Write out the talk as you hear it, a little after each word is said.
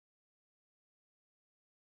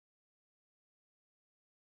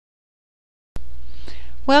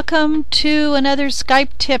Welcome to another Skype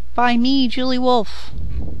tip by me, Julie Wolf.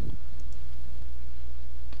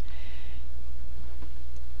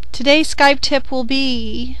 Today's Skype tip will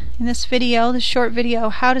be, in this video, this short video,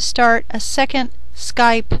 how to start a second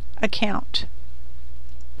Skype account.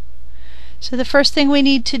 So the first thing we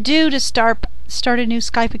need to do to start a new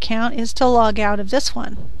Skype account is to log out of this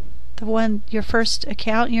one. The one, your first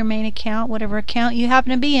account, your main account, whatever account you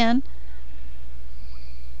happen to be in.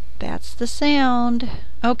 That's the sound.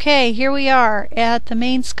 Okay, here we are at the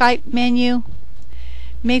main Skype menu,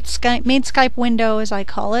 main Skype window as I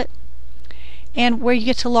call it, and where you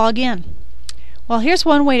get to log in. Well, here's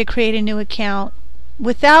one way to create a new account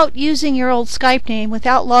without using your old Skype name,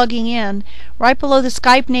 without logging in. Right below the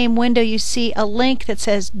Skype name window you see a link that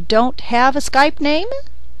says don't have a Skype name.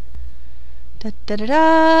 Da, da, da,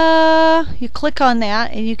 da. You click on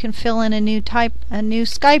that and you can fill in a new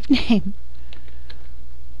Skype name.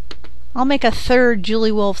 I'll make a third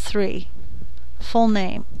Julie Wolf 3. Full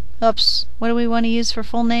name. Oops. What do we want to use for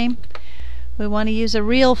full name? We want to use a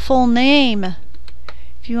real full name.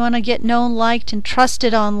 If you want to get known, liked, and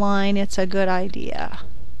trusted online, it's a good idea.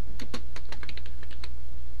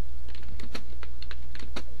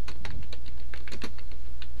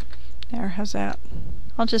 There, how's that?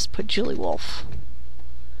 I'll just put Julie Wolf.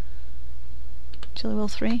 Julie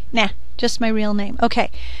Wolf 3? Nah, just my real name.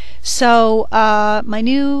 Okay, so my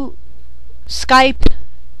new Skype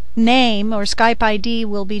name or Skype ID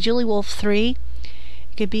will be Julie Wolf 3.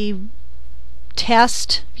 It could be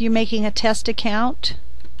test if you're making a test account.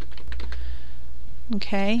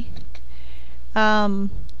 Okay.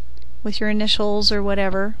 With your initials or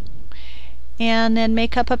whatever. And then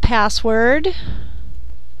make up a password.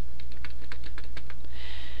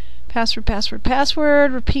 Password, password,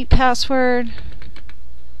 password. Repeat password.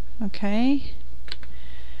 Okay.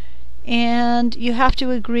 And you have to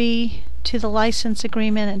agree to the license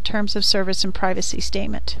agreement and terms of service and privacy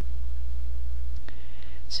statement.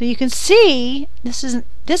 So you can see this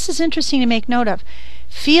is interesting to make note of.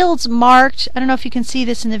 Fields marked, I don't know if you can see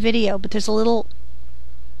this in the video, but there's a little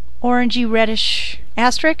orangey reddish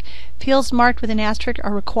asterisk. Fields marked with an asterisk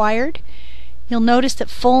are required. You'll notice that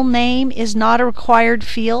full name is not a required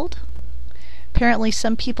field. Apparently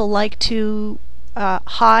some people like to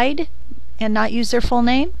hide and not use their full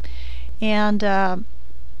name, and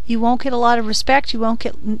you won't get a lot of respect. You won't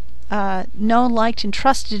get known, liked, and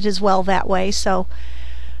trusted as well that way. So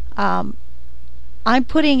I'm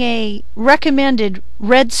putting a recommended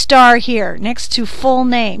red star here next to full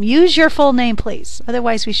name. Use your full name, please.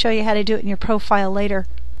 Otherwise, we show you how to do it in your profile later.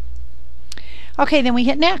 Okay, then we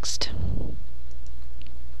hit next.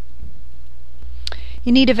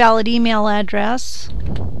 You need a valid email address.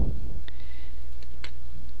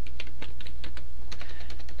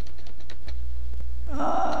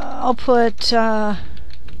 I'll put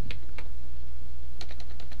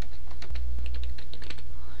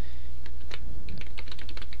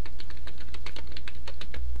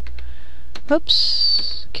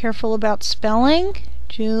oops, careful about spelling.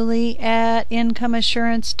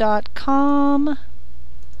 Julie@incomeassurance.com.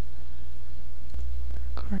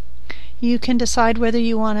 You can decide whether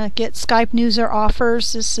you want to get Skype news or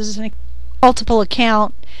offers. This is a multiple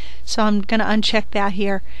account, so I'm going to uncheck that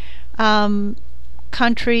here.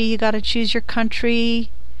 Country, you got to choose your country.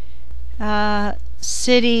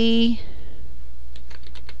 City.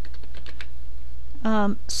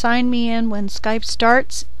 Sign me in when Skype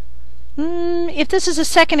starts. If this is a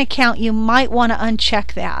second account, you might want to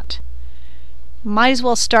uncheck that. Might as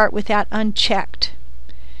well start with that unchecked.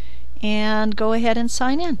 And go ahead and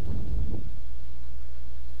sign in.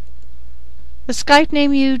 The Skype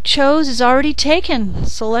name you chose is already taken.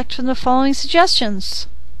 Select from the following suggestions.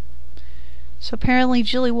 So apparently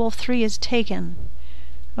Julie Wolf 3 is taken.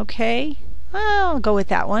 Okay, I'll go with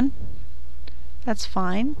that one. That's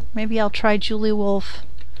fine. Maybe I'll try Julie Wolf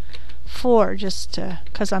 4 just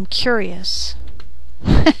because I'm curious.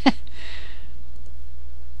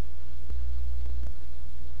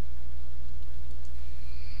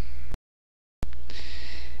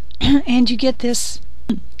 And you get this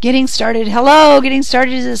getting started. Hello, getting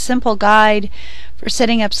started is a simple guide for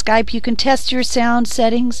setting up Skype. You can test your sound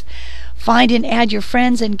settings, find and add your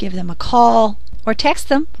friends and give them a call or text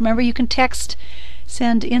them. Remember, you can text,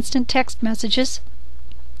 send instant text messages,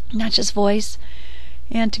 not just voice.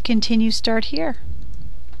 And to continue, start here.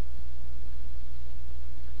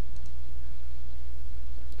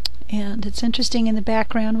 And it's interesting, in the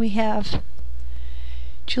background we have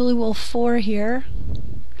Julie Wolf 4 here,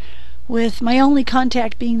 with my only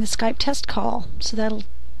contact being the Skype test call. So that'll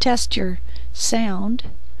test your sound.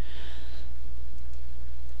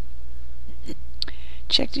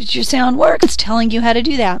 Check that your sound works. It's telling you how to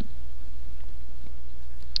do that.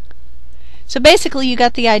 So basically you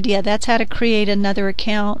got the idea. That's how to create another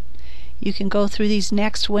account. You can go through these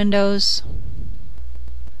next windows.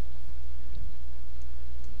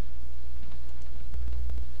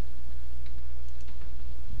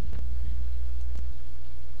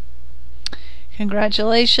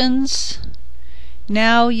 Congratulations.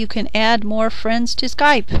 Now you can add more friends to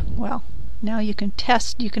Skype. Well, now you can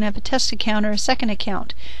test. You can have a test account or a second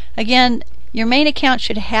account. Again, your main account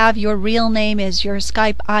should have your real name as your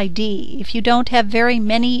Skype ID. If you don't have very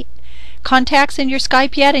many contacts in your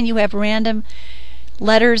Skype yet and you have random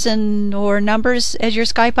letters or numbers as your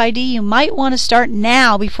Skype ID, you might want to start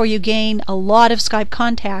now before you gain a lot of Skype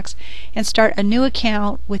contacts and start a new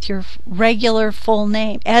account with your regular full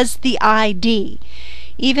name as the ID.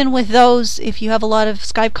 Even with those, if you have a lot of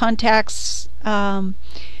Skype contacts,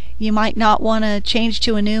 you might not want to change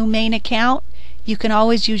to a new main account. You can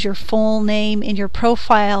always use your full name in your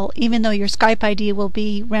profile, even though your Skype ID will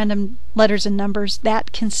be random letters and numbers.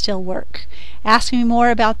 That can still work. Ask me more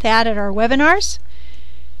about that at our webinars.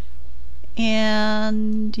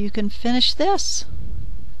 And you can finish this.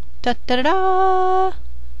 Da, da, da, da.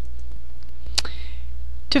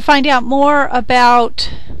 To find out more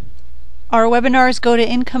about our webinars, go to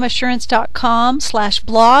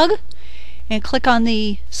incomeassurance.com/blog and click on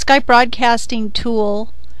the Skype broadcasting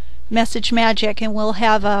tool, Message Magic, and we'll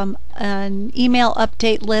have an email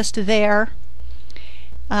update list there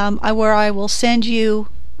where I will send you,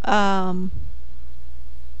 where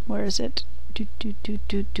is it?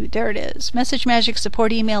 There it is, Message Magic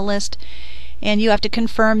support email list, and you have to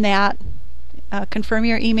confirm that, confirm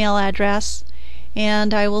your email address,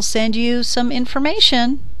 and I will send you some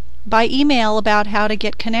information by email about how to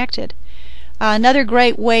get connected. Another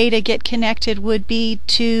great way to get connected would be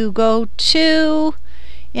to go to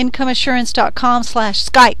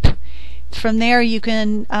incomeassurance.com/Skype. From there you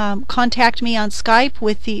can contact me on Skype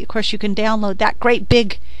with of course you can download that great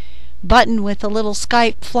big button with the little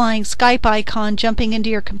flying Skype icon jumping into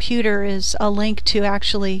your computer is a link to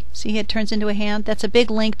actually, see it turns into a hand? That's a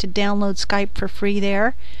big link to download Skype for free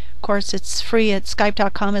there. Of course it's free at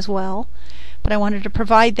skype.com as well, but I wanted to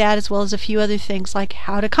provide that as well as a few other things like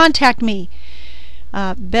how to contact me.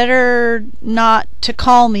 Better not to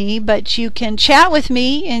call me, but you can chat with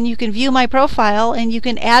me and you can view my profile and you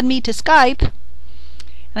can add me to Skype.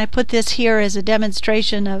 And I put this here as a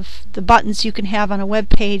demonstration of the buttons you can have on a web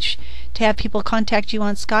page to have people contact you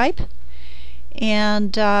on Skype.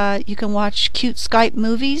 And you can watch cute Skype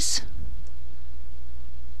movies.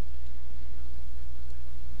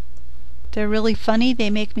 They're really funny. They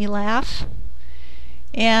make me laugh.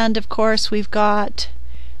 And of course we've got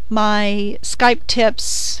my Skype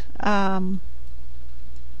Tips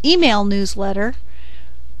email newsletter,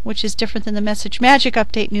 which is different than the Message Magic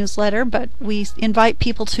Update newsletter, but we invite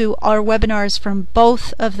people to our webinars from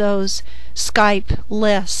both of those Skype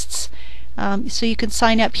lists. So you can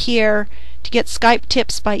sign up here to get Skype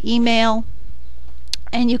tips by email,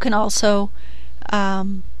 and you can also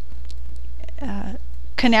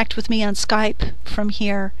connect with me on Skype from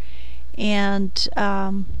here and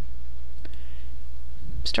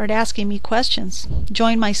start asking me questions.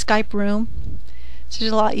 Join my Skype room. So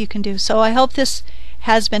there's a lot you can do. So I hope this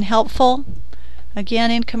has been helpful.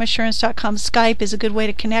 Again, incomeassurance.com Skype is a good way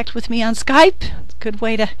to connect with me on Skype. It's a good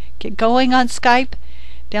way to get going on Skype.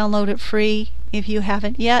 Download it free if you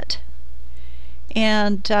haven't yet.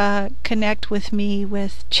 And connect with me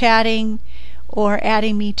with chatting or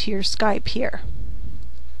adding me to your Skype here.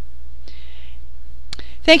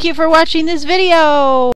 Thank you for watching this video.